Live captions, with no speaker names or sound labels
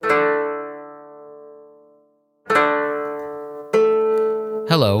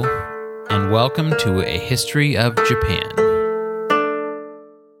Hello, and welcome to A History of Japan.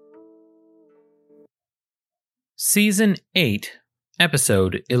 Season 8,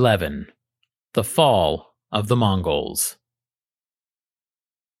 Episode 11, The Fall of the Mongols.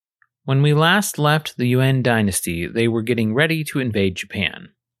 When we last left the Yuan dynasty, they were getting ready to invade Japan.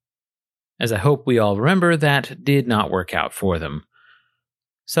 As I hope we all remember, that did not work out for them.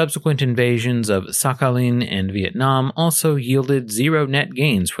 Subsequent invasions of Sakhalin and Vietnam also yielded zero net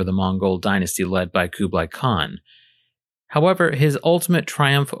gains for the Mongol dynasty led by Kublai Khan. However, his ultimate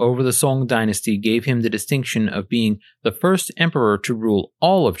triumph over the Song dynasty gave him the distinction of being the first emperor to rule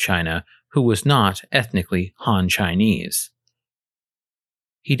all of China who was not ethnically Han Chinese.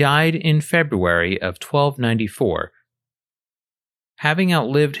 He died in February of 1294. Having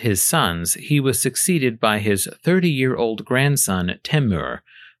outlived his sons, he was succeeded by his 30-year-old grandson Temur,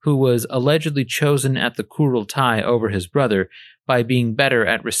 who was allegedly chosen at the Kurultai over his brother by being better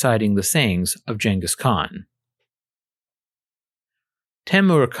at reciting the sayings of Genghis Khan.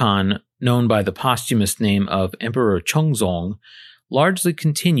 Temur Khan, known by the posthumous name of Emperor Chongzong, largely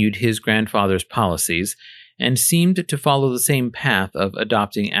continued his grandfather's policies and seemed to follow the same path of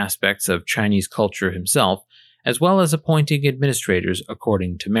adopting aspects of Chinese culture himself, as well as appointing administrators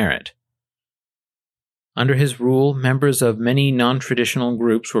according to merit. Under his rule, members of many non-traditional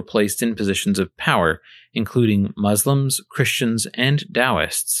groups were placed in positions of power, including Muslims, Christians, and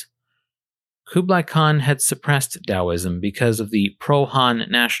Taoists. Kublai Khan had suppressed Taoism because of the pro-Han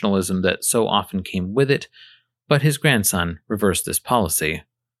nationalism that so often came with it, but his grandson reversed this policy.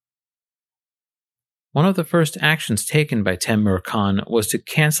 One of the first actions taken by Temur Khan was to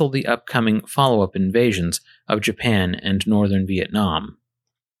cancel the upcoming follow-up invasions of Japan and northern Vietnam.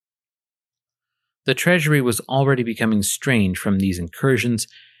 The treasury was already becoming strained from these incursions,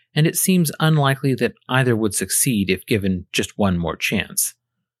 and it seems unlikely that either would succeed if given just one more chance.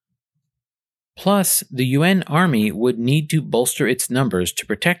 Plus, the Yuan army would need to bolster its numbers to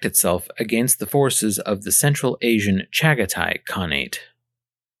protect itself against the forces of the Central Asian Chagatai Khanate.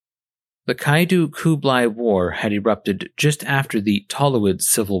 The Kaidu-Kublai War had erupted just after the Toluid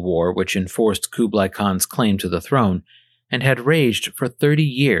Civil War, which enforced Kublai Khan's claim to the throne, and had raged for 30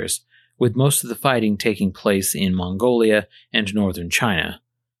 years, with most of the fighting taking place in Mongolia and northern China.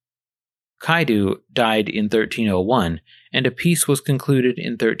 Kaidu died in 1301, and a peace was concluded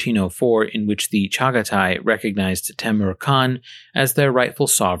in 1304 in which the Chagatai recognized Temur Khan as their rightful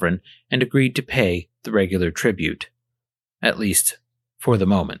sovereign and agreed to pay the regular tribute. At least, for the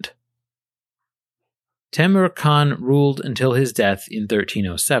moment. Temur Khan ruled until his death in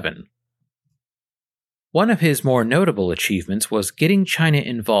 1307. One of his more notable achievements was getting China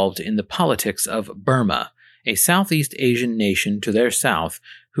involved in the politics of Burma, a Southeast Asian nation to their south,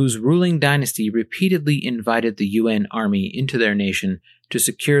 whose ruling dynasty repeatedly invited the Yuan army into their nation to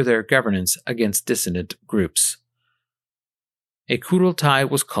secure their governance against dissident groups. A Kurultai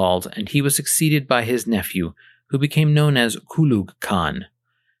was called, and he was succeeded by his nephew, who became known as Kulug Khan.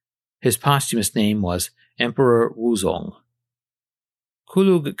 His posthumous name was Emperor Wuzong.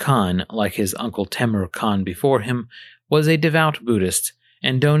 Kulug Khan, like his uncle Temur Khan before him, was a devout Buddhist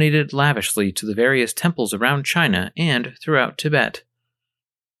and donated lavishly to the various temples around China and throughout Tibet.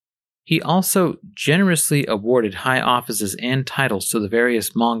 He also generously awarded high offices and titles to the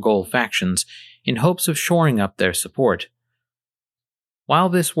various Mongol factions in hopes of shoring up their support. While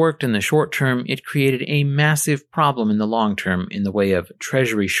this worked in the short term, it created a massive problem in the long term in the way of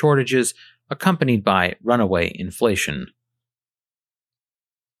treasury shortages accompanied by runaway inflation.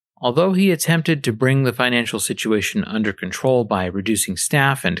 Although he attempted to bring the financial situation under control by reducing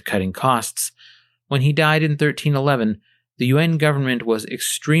staff and cutting costs, when he died in 1311, the Yuan government was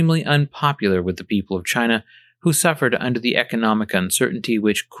extremely unpopular with the people of China, who suffered under the economic uncertainty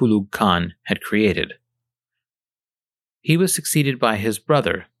which Kulug Khan had created. He was succeeded by his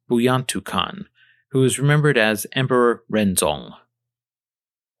brother, Buyantu Khan, who is remembered as Emperor Renzong.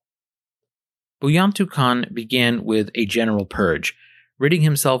 Buyantu Khan began with a general purge, ridding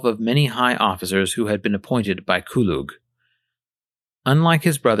himself of many high officers who had been appointed by Kulug. Unlike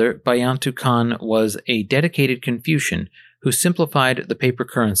his brother, Buyantu Khan was a dedicated Confucian who simplified the paper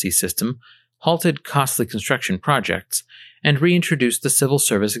currency system, halted costly construction projects, and reintroduced the civil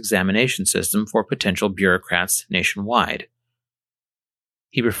service examination system for potential bureaucrats nationwide.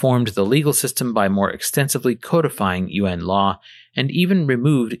 He reformed the legal system by more extensively codifying Yuan law, and even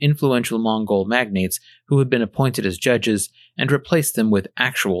removed influential Mongol magnates who had been appointed as judges and replaced them with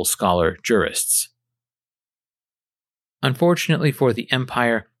actual scholar jurists. Unfortunately for the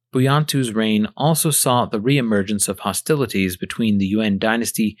empire, Buyantu's reign also saw the reemergence of hostilities between the Yuan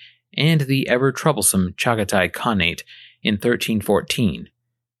dynasty and the ever-troublesome Chagatai Khanate in 1314,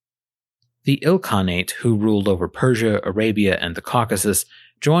 The Ilkhanate, who ruled over Persia, Arabia, and the Caucasus,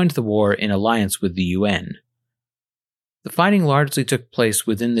 joined the war in alliance with the UN. The fighting largely took place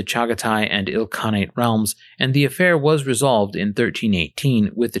within the Chagatai and Ilkhanate realms, and the affair was resolved in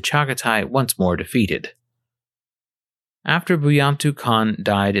 1318 with the Chagatai once more defeated. After Buyantu Khan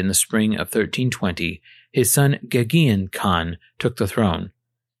died in the spring of 1320, his son Gegian Khan took the throne.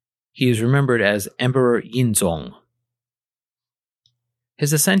 He is remembered as Emperor Yinzong.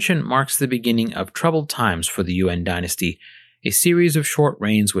 His ascension marks the beginning of troubled times for the Yuan dynasty, a series of short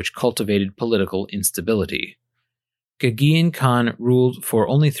reigns which cultivated political instability. Gegian Khan ruled for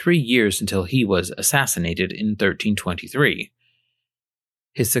only 3 years until he was assassinated in 1323.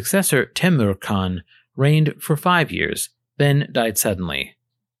 His successor Temur Khan reigned for 5 years, then died suddenly.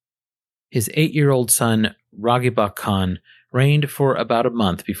 His 8-year-old son Ragibak Khan reigned for about a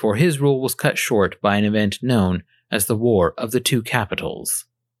month before his rule was cut short by an event known as the War of the Two Capitals.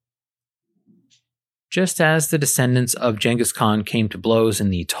 Just as the descendants of Genghis Khan came to blows in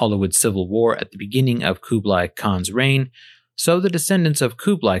the Tollywood Civil War at the beginning of Kublai Khan's reign, so the descendants of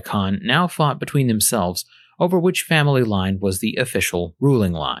Kublai Khan now fought between themselves over which family line was the official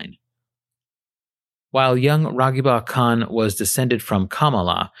ruling line. While young Ragibak Khan was descended from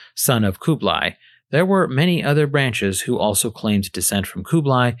Kamala, son of Kublai, there were many other branches who also claimed descent from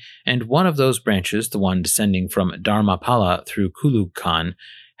Kublai, and one of those branches, the one descending from Dharmapala through Kulug Khan,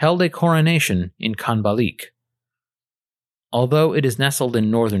 held a coronation in Khanbalik. Although it is nestled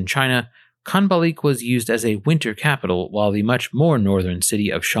in northern China, Khanbalik was used as a winter capital, while the much more northern city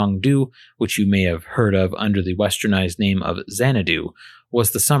of Chengdu, which you may have heard of under the westernized name of Xanadu,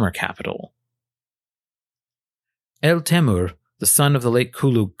 was the summer capital. El Temur, the son of the late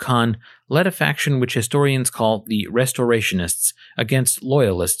Kulug Khan, led a faction which historians call the Restorationists against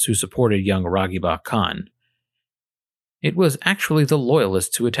loyalists who supported young Ragibak Khan. It was actually the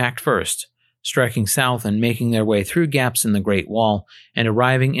loyalists who attacked first, striking south and making their way through gaps in the Great Wall and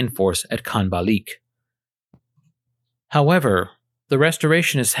arriving in force at Khanbalik. However, the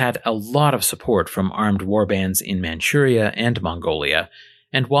Restorationists had a lot of support from armed warbands in Manchuria and Mongolia,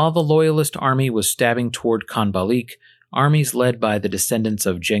 and while the loyalist army was stabbing toward Khanbalik, armies led by the descendants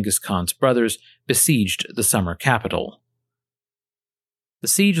of Genghis Khan's brothers besieged the summer capital. The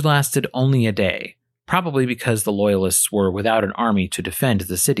siege lasted only a day, probably because the loyalists were without an army to defend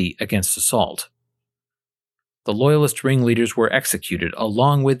the city against assault. The loyalist ringleaders were executed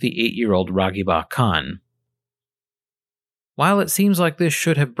along with the 8-year-old Ragibak Khan. While it seems like this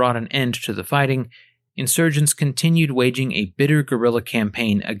should have brought an end to the fighting, insurgents continued waging a bitter guerrilla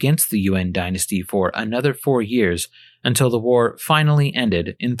campaign against the Yuan dynasty for another 4 years until the war finally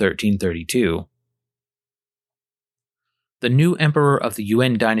ended in 1332. The new emperor of the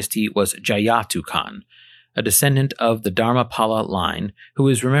Yuan dynasty was Jayatu Khan, a descendant of the Dharmapala line who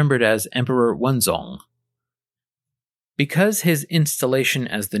is remembered as Emperor Wenzong. Because his installation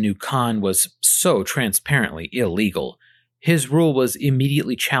as the new Khan was so transparently illegal, his rule was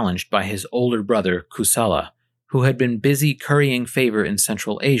immediately challenged by his older brother Kusala, who had been busy currying favor in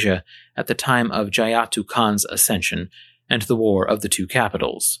Central Asia at the time of Jayatu Khan's ascension and the War of the Two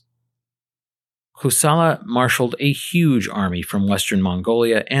Capitals. Kusala marshaled a huge army from western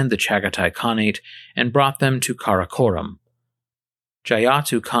Mongolia and the Chagatai Khanate and brought them to Karakoram.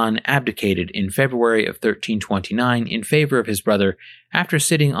 Jayatu Khan abdicated in February of 1329 in favor of his brother after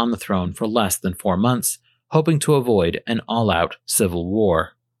sitting on the throne for less than 4 months, hoping to avoid an all-out civil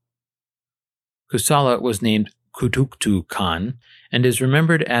war. Kusala was named Kutuktu Khan and is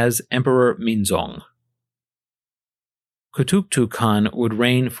remembered as Emperor Minzong. Kutuktu Khan would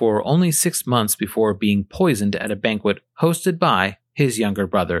reign for only 6 months before being poisoned at a banquet hosted by his younger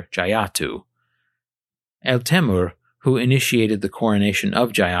brother Jayatu. El Temur, who initiated the coronation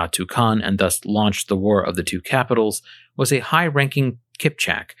of Jayatu Khan and thus launched the War of the Two Capitals, was a high-ranking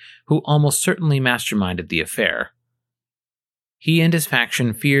Kipchak who almost certainly masterminded the affair. He and his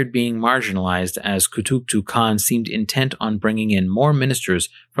faction feared being marginalized as Kutuktu Khan seemed intent on bringing in more ministers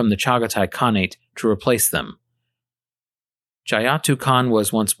from the Chagatai Khanate to replace them. Jayatu Khan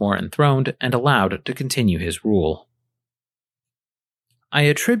was once more enthroned and allowed to continue his rule. I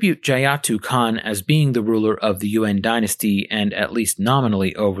attribute Jayatu Khan as being the ruler of the Yuan dynasty and at least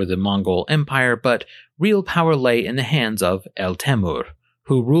nominally over the Mongol Empire, but real power lay in the hands of El Temur,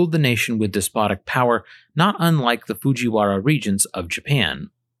 who ruled the nation with despotic power not unlike the Fujiwara regents of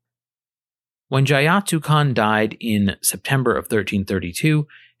Japan. When Jayatu Khan died in September of 1332,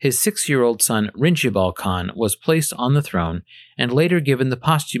 his 6-year-old son Rinchibal Khan was placed on the throne and later given the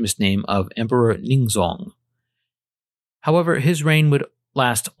posthumous name of Emperor Ningzong. However, his reign would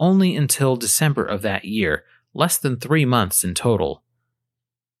last only until December of that year, less than 3 months in total.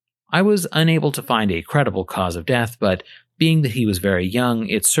 I was unable to find a credible cause of death, but being that he was very young,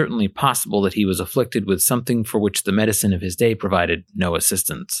 it's certainly possible that he was afflicted with something for which the medicine of his day provided no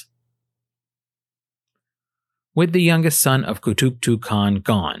assistance. With the youngest son of Kutuktu Khan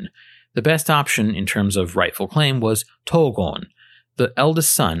gone, the best option in terms of rightful claim was Togon, the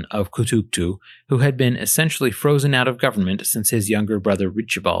eldest son of Kutuktu, who had been essentially frozen out of government since his younger brother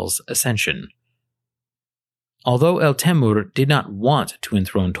Richibal's ascension. Although El Temur did not want to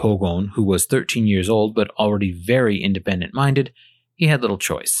enthrone Togon, who was 13 years old but already very independent-minded, he had little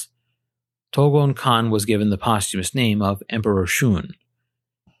choice. Togon Khan was given the posthumous name of Emperor Shun.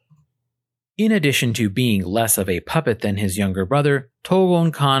 In addition to being less of a puppet than his younger brother,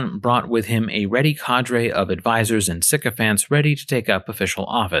 Togon Khan brought with him a ready cadre of advisors and sycophants ready to take up official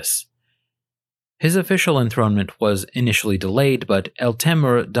office. His official enthronement was initially delayed, but El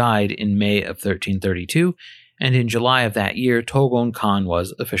Temur died in May of 1332, and in July of that year Togon Khan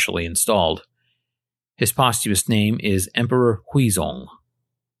was officially installed. His posthumous name is Emperor Huizong.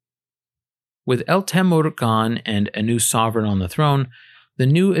 With El Temur gone and a new sovereign on the throne, the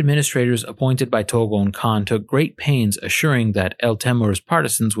new administrators appointed by Togon Khan took great pains assuring that El Temur's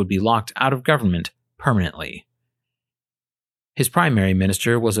partisans would be locked out of government permanently. His primary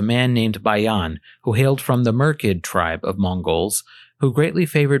minister was a man named Bayan, who hailed from the Merkid tribe of Mongols, who greatly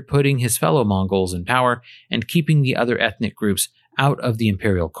favored putting his fellow Mongols in power and keeping the other ethnic groups out of the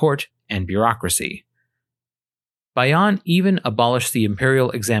imperial court and bureaucracy. Bayan even abolished the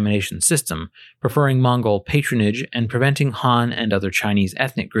imperial examination system, preferring Mongol patronage and preventing Han and other Chinese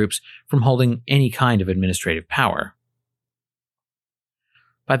ethnic groups from holding any kind of administrative power.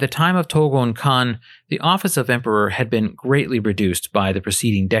 By the time of Togon Khan, the office of emperor had been greatly reduced by the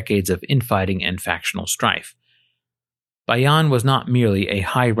preceding decades of infighting and factional strife. Bayan was not merely a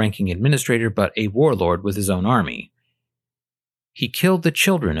high-ranking administrator but a warlord with his own army. He killed the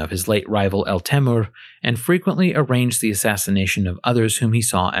children of his late rival El Temur and frequently arranged the assassination of others whom he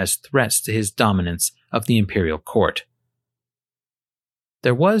saw as threats to his dominance of the imperial court.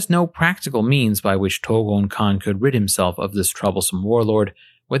 There was no practical means by which Togon Khan could rid himself of this troublesome warlord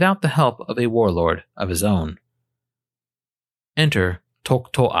without the help of a warlord of his own. Enter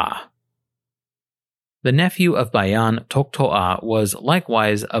Toktoa. The nephew of Bayan, Toktoa, was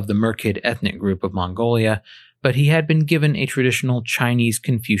likewise of the Merkid ethnic group of Mongolia, but he had been given a traditional Chinese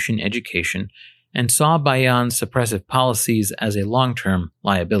Confucian education and saw Bayan's suppressive policies as a long-term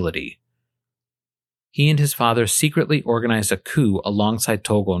liability. He and his father secretly organized a coup alongside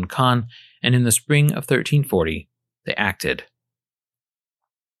Togon Khan, and in the spring of 1340, they acted.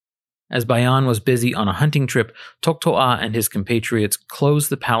 As Bayan was busy on a hunting trip, Toktoa and his compatriots closed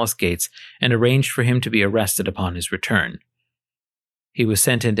the palace gates and arranged for him to be arrested upon his return. He was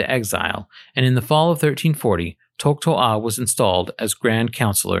sent into exile, and in the fall of 1340, Toktoa was installed as Grand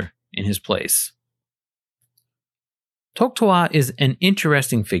Counselor in his place. Toktoa is an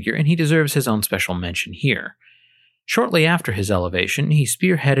interesting figure, and he deserves his own special mention here. Shortly after his elevation, he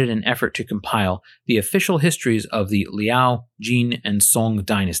spearheaded an effort to compile the official histories of the Liao, Jin, and Song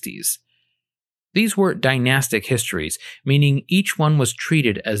dynasties. These were dynastic histories, meaning each one was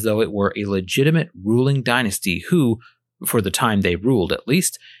treated as though it were a legitimate ruling dynasty who, for the time they ruled at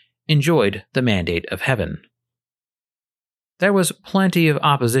least, enjoyed the mandate of heaven. There was plenty of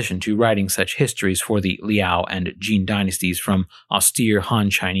opposition to writing such histories for the Liao and Jin dynasties from austere Han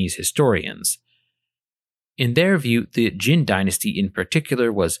Chinese historians. In their view, the Jin dynasty in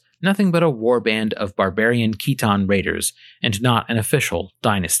particular was nothing but a warband of barbarian Khitan raiders, and not an official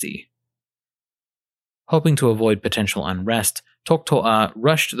dynasty. Hoping to avoid potential unrest, Toktoa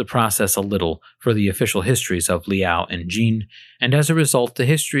rushed the process a little for the official histories of Liao and Jin, and as a result the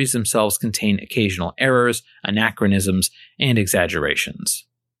histories themselves contain occasional errors, anachronisms, and exaggerations.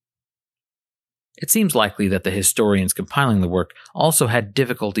 It seems likely that the historians compiling the work also had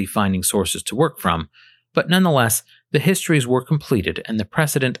difficulty finding sources to work from, but nonetheless, the histories were completed and the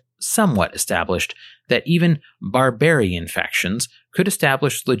precedent somewhat established that even barbarian factions could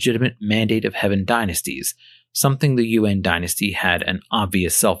establish legitimate Mandate of Heaven dynasties, something the Yuan dynasty had an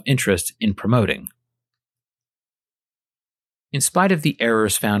obvious self-interest in promoting. In spite of the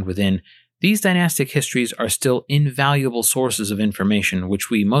errors found within, these dynastic histories are still invaluable sources of information which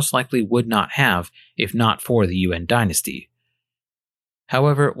we most likely would not have if not for the Yuan dynasty.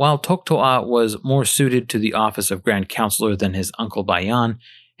 However, while Toktoa was more suited to the office of Grand Counselor than his uncle Bayan,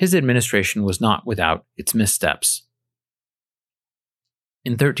 his administration was not without its missteps.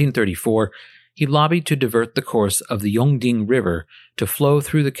 In 1334, he lobbied to divert the course of the Yongding River to flow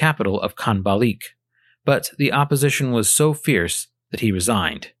through the capital of Khanbalik, but the opposition was so fierce that he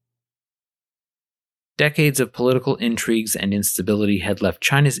resigned. decades of political intrigues and instability had left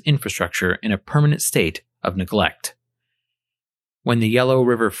China's infrastructure in a permanent state of neglect. When the Yellow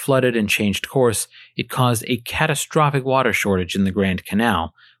River flooded and changed course, it caused a catastrophic water shortage in the Grand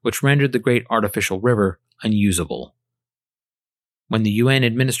Canal, which rendered the great artificial river unusable. When the UN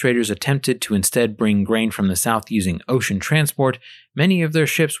administrators attempted to instead bring grain from the south using ocean transport, many of their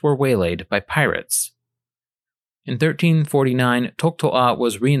ships were waylaid by pirates. In 1349, Toktoa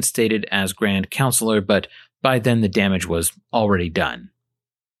was reinstated as Grand Counselor, but by then the damage was already done.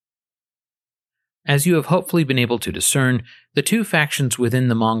 As you have hopefully been able to discern, the two factions within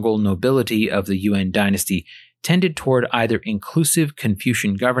the Mongol nobility of the Yuan dynasty tended toward either inclusive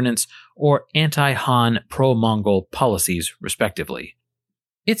Confucian governance or anti-Han pro-Mongol policies, respectively.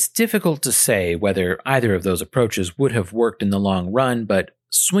 It's difficult to say whether either of those approaches would have worked in the long run, but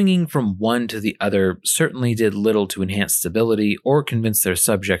swinging from one to the other certainly did little to enhance stability or convince their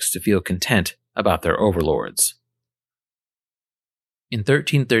subjects to feel content about their overlords. In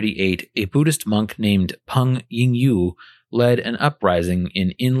 1338, a Buddhist monk named Peng Yingyu led an uprising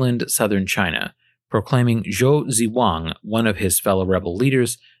in inland southern China, proclaiming Zhou Ziwang, one of his fellow rebel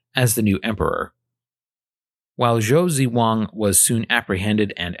leaders, as the new emperor. While Zhou Ziwang was soon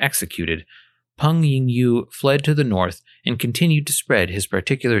apprehended and executed, Peng Yingyu fled to the north and continued to spread his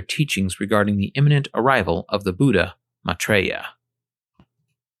particular teachings regarding the imminent arrival of the Buddha, Maitreya.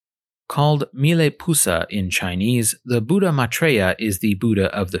 Called Milepusa in Chinese, the Buddha Maitreya is the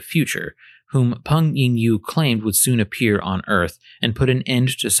Buddha of the future, whom Peng Yingyu claimed would soon appear on Earth and put an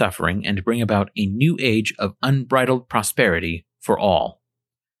end to suffering and bring about a new age of unbridled prosperity for all.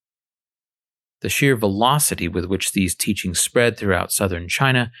 The sheer velocity with which these teachings spread throughout southern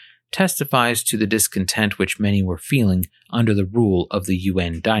China testifies to the discontent which many were feeling under the rule of the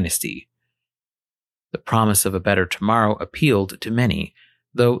Yuan dynasty. The promise of a better tomorrow appealed to many,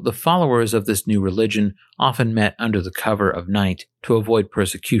 though the followers of this new religion often met under the cover of night to avoid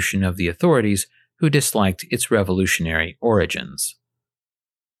persecution of the authorities who disliked its revolutionary origins.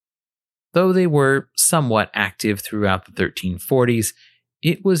 Though they were somewhat active throughout the 1340s,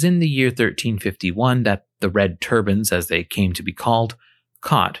 it was in the year 1351 that the Red Turbans, as they came to be called,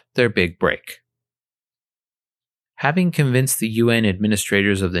 caught their big break. Having convinced the UN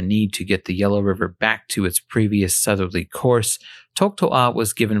administrators of the need to get the Yellow River back to its previous southerly course, Toktoa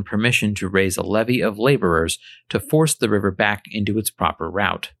was given permission to raise a levy of laborers to force the river back into its proper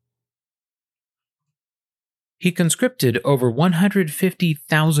route. He conscripted over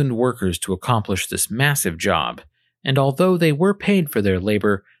 150,000 workers to accomplish this massive job, and although they were paid for their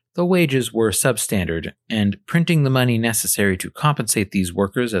labor, the wages were substandard, and printing the money necessary to compensate these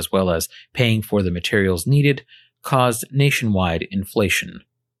workers as well as paying for the materials needed caused nationwide inflation.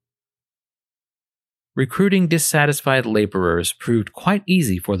 Recruiting dissatisfied laborers proved quite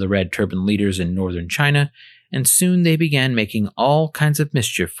easy for the Red Turban leaders in northern China, and soon they began making all kinds of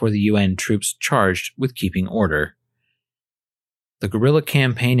mischief for the UN troops charged with keeping order. The guerrilla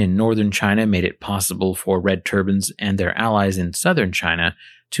campaign in northern China made it possible for Red Turbans and their allies in southern China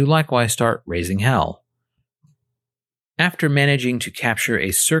to likewise start raising hell. After managing to capture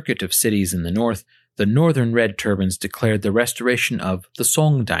a circuit of cities in the north, the northern Red Turbans declared the restoration of the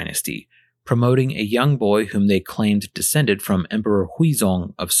Song dynasty, promoting a young boy whom they claimed descended from Emperor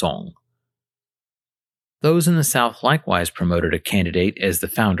Huizong of Song. Those in the south likewise promoted a candidate as the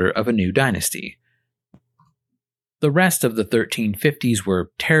founder of a new dynasty. The rest of the 1350s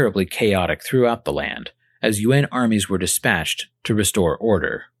were terribly chaotic throughout the land, as UN armies were dispatched to restore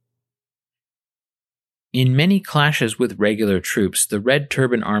order. In many clashes with regular troops, the Red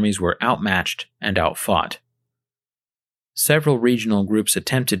Turban armies were outmatched and outfought. Several regional groups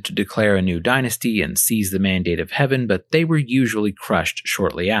attempted to declare a new dynasty and seize the mandate of heaven, but they were usually crushed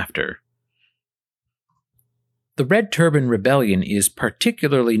shortly after. The Red Turban Rebellion is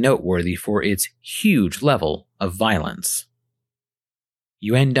particularly noteworthy for its huge level of violence.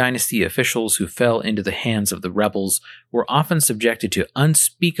 Yuan dynasty officials who fell into the hands of the rebels were often subjected to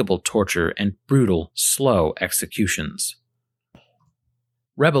unspeakable torture and brutal, slow executions.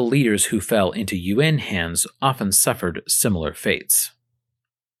 Rebel leaders who fell into UN hands often suffered similar fates.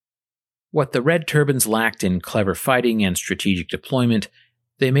 What the Red Turbans lacked in clever fighting and strategic deployment,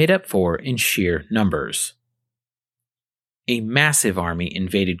 they made up for in sheer numbers. A massive army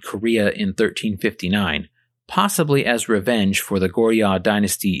invaded Korea in 1359, possibly as revenge for the Goryeo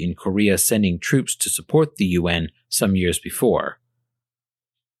dynasty in Korea sending troops to support the UN some years before.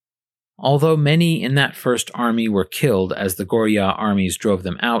 Although many in that first army were killed as the Goryeo armies drove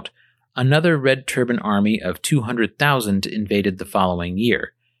them out, another Red Turban army of 200,000 invaded the following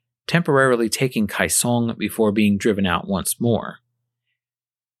year, temporarily taking Kaesong before being driven out once more.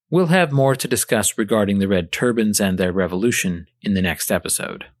 We'll have more to discuss regarding the Red Turbans and their revolution in the next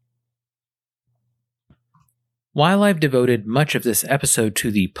episode. While I've devoted much of this episode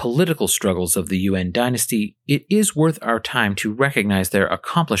to the political struggles of the Yuan dynasty, it is worth our time to recognize their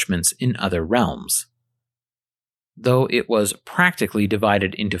accomplishments in other realms. Though it was practically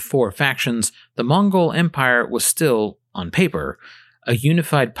divided into 4 factions, the Mongol Empire was still, on paper, a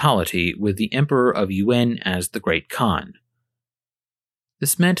unified polity with the Emperor of Yuan as the Great Khan.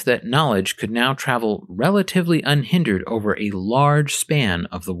 This meant that knowledge could now travel relatively unhindered over a large span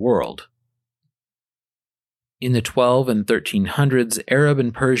of the world. In the 12 and 1300s, Arab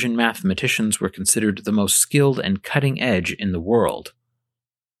and Persian mathematicians were considered the most skilled and cutting edge in the world.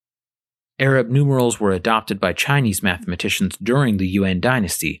 Arab numerals were adopted by Chinese mathematicians during the Yuan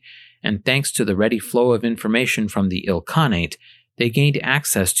dynasty, and thanks to the ready flow of information from the Ilkhanate, they gained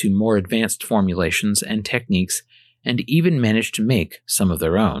access to more advanced formulations and techniques and even managed to make some of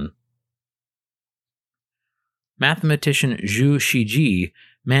their own. Mathematician Zhu Shiji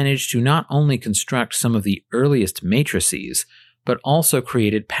managed to not only construct some of the earliest matrices, but also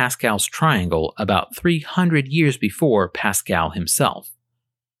created Pascal's triangle about 300 years before Pascal himself.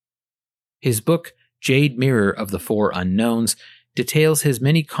 His book, Jade Mirror of the Four Unknowns, details his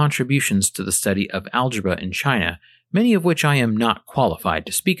many contributions to the study of algebra in China, many of which I am not qualified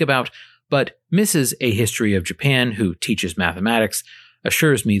to speak about, but Mrs. A History of Japan, who teaches mathematics,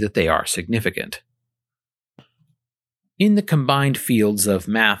 assures me that they are significant. In the combined fields of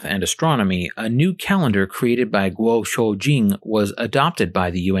math and astronomy, a new calendar created by Guo Shoujing was adopted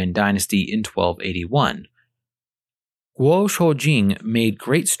by the Yuan dynasty in 1281. Guo Shoujing made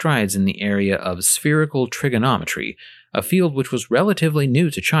great strides in the area of spherical trigonometry, a field which was relatively new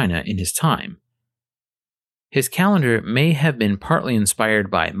to China in his time. His calendar may have been partly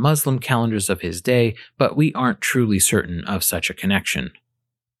inspired by Muslim calendars of his day, but we aren't truly certain of such a connection.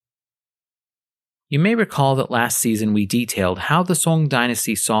 You may recall that last season we detailed how the Song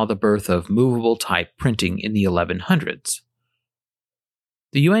dynasty saw the birth of movable type printing in the 1100s.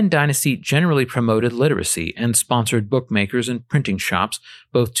 The Yuan dynasty generally promoted literacy and sponsored bookmakers and printing shops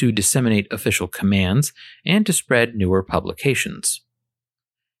both to disseminate official commands and to spread newer publications.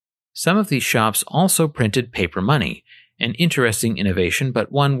 Some of these shops also printed paper money, an interesting innovation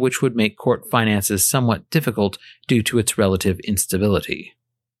but one which would make court finances somewhat difficult due to its relative instability.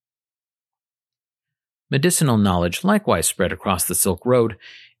 Medicinal knowledge likewise spread across the Silk Road,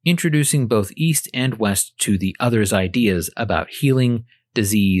 introducing both East and West to the other's ideas about healing,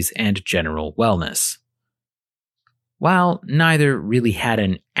 disease, and general wellness. While neither really had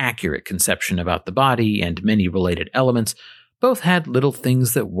an accurate conception about the body and many related elements, both had little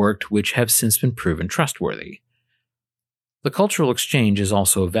things that worked which have since been proven trustworthy. The cultural exchange is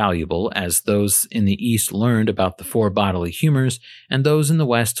also valuable, as those in the East learned about the 4 bodily humors, and those in the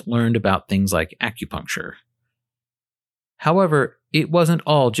West learned about things like acupuncture. However, it wasn't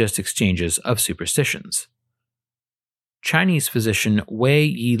all just exchanges of superstitions. Chinese physician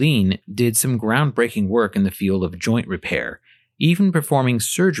Wei Yilin did some groundbreaking work in the field of joint repair, even performing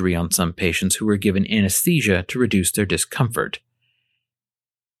surgery on some patients who were given anesthesia to reduce their discomfort.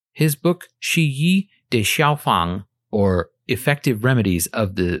 His book Shi Yi de Xiaofang, or Effective Remedies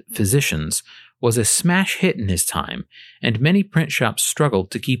of the Physicians, was a smash hit in his time, and many print shops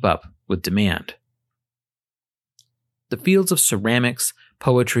struggled to keep up with demand. The fields of ceramics,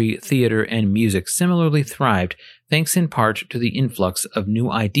 poetry, theater, and music similarly thrived thanks in part to the influx of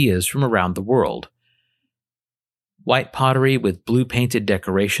new ideas from around the world. White pottery with blue-painted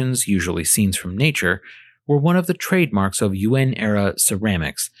decorations, usually scenes from nature, were one of the trademarks of Yuan-era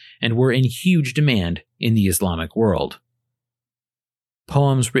ceramics and were in huge demand in the Islamic world.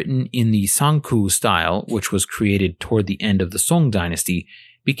 Poems written in the Sangku style, which was created toward the end of the Song dynasty,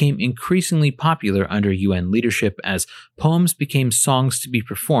 became increasingly popular under Yuan leadership as poems became songs to be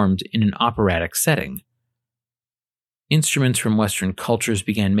performed in an operatic setting. Instruments from Western cultures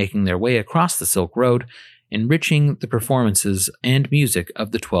began making their way across the Silk Road, enriching the performances and music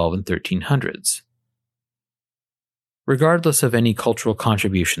of the 12 and 1300s. Regardless of any cultural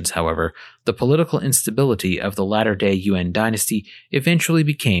contributions, however, the political instability of the latter-day Yuan dynasty eventually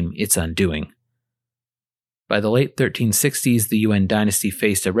became its undoing. By the late 1360s, the Yuan dynasty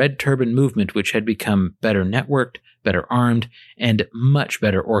faced a red turban movement which had become better networked, better armed, and much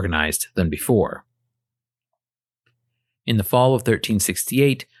better organized than before. In the fall of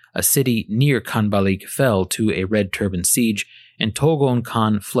 1368, a city near Khanbalik fell to a red turban siege, and Togon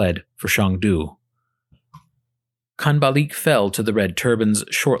Khan fled for Shangdu. Khanbalik fell to the Red Turbans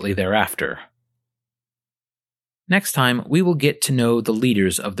shortly thereafter. Next time, we will get to know the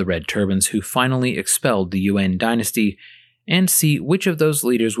leaders of the Red Turbans who finally expelled the Yuan dynasty and see which of those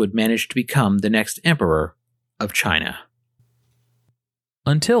leaders would manage to become the next emperor of China.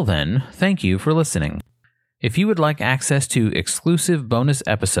 Until then, thank you for listening. If you would like access to exclusive bonus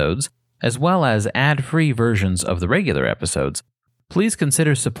episodes, as well as ad-free versions of the regular episodes, please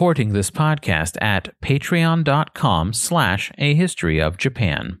consider supporting this podcast at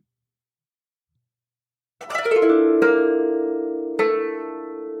patreon.com/ahistoryofjapan.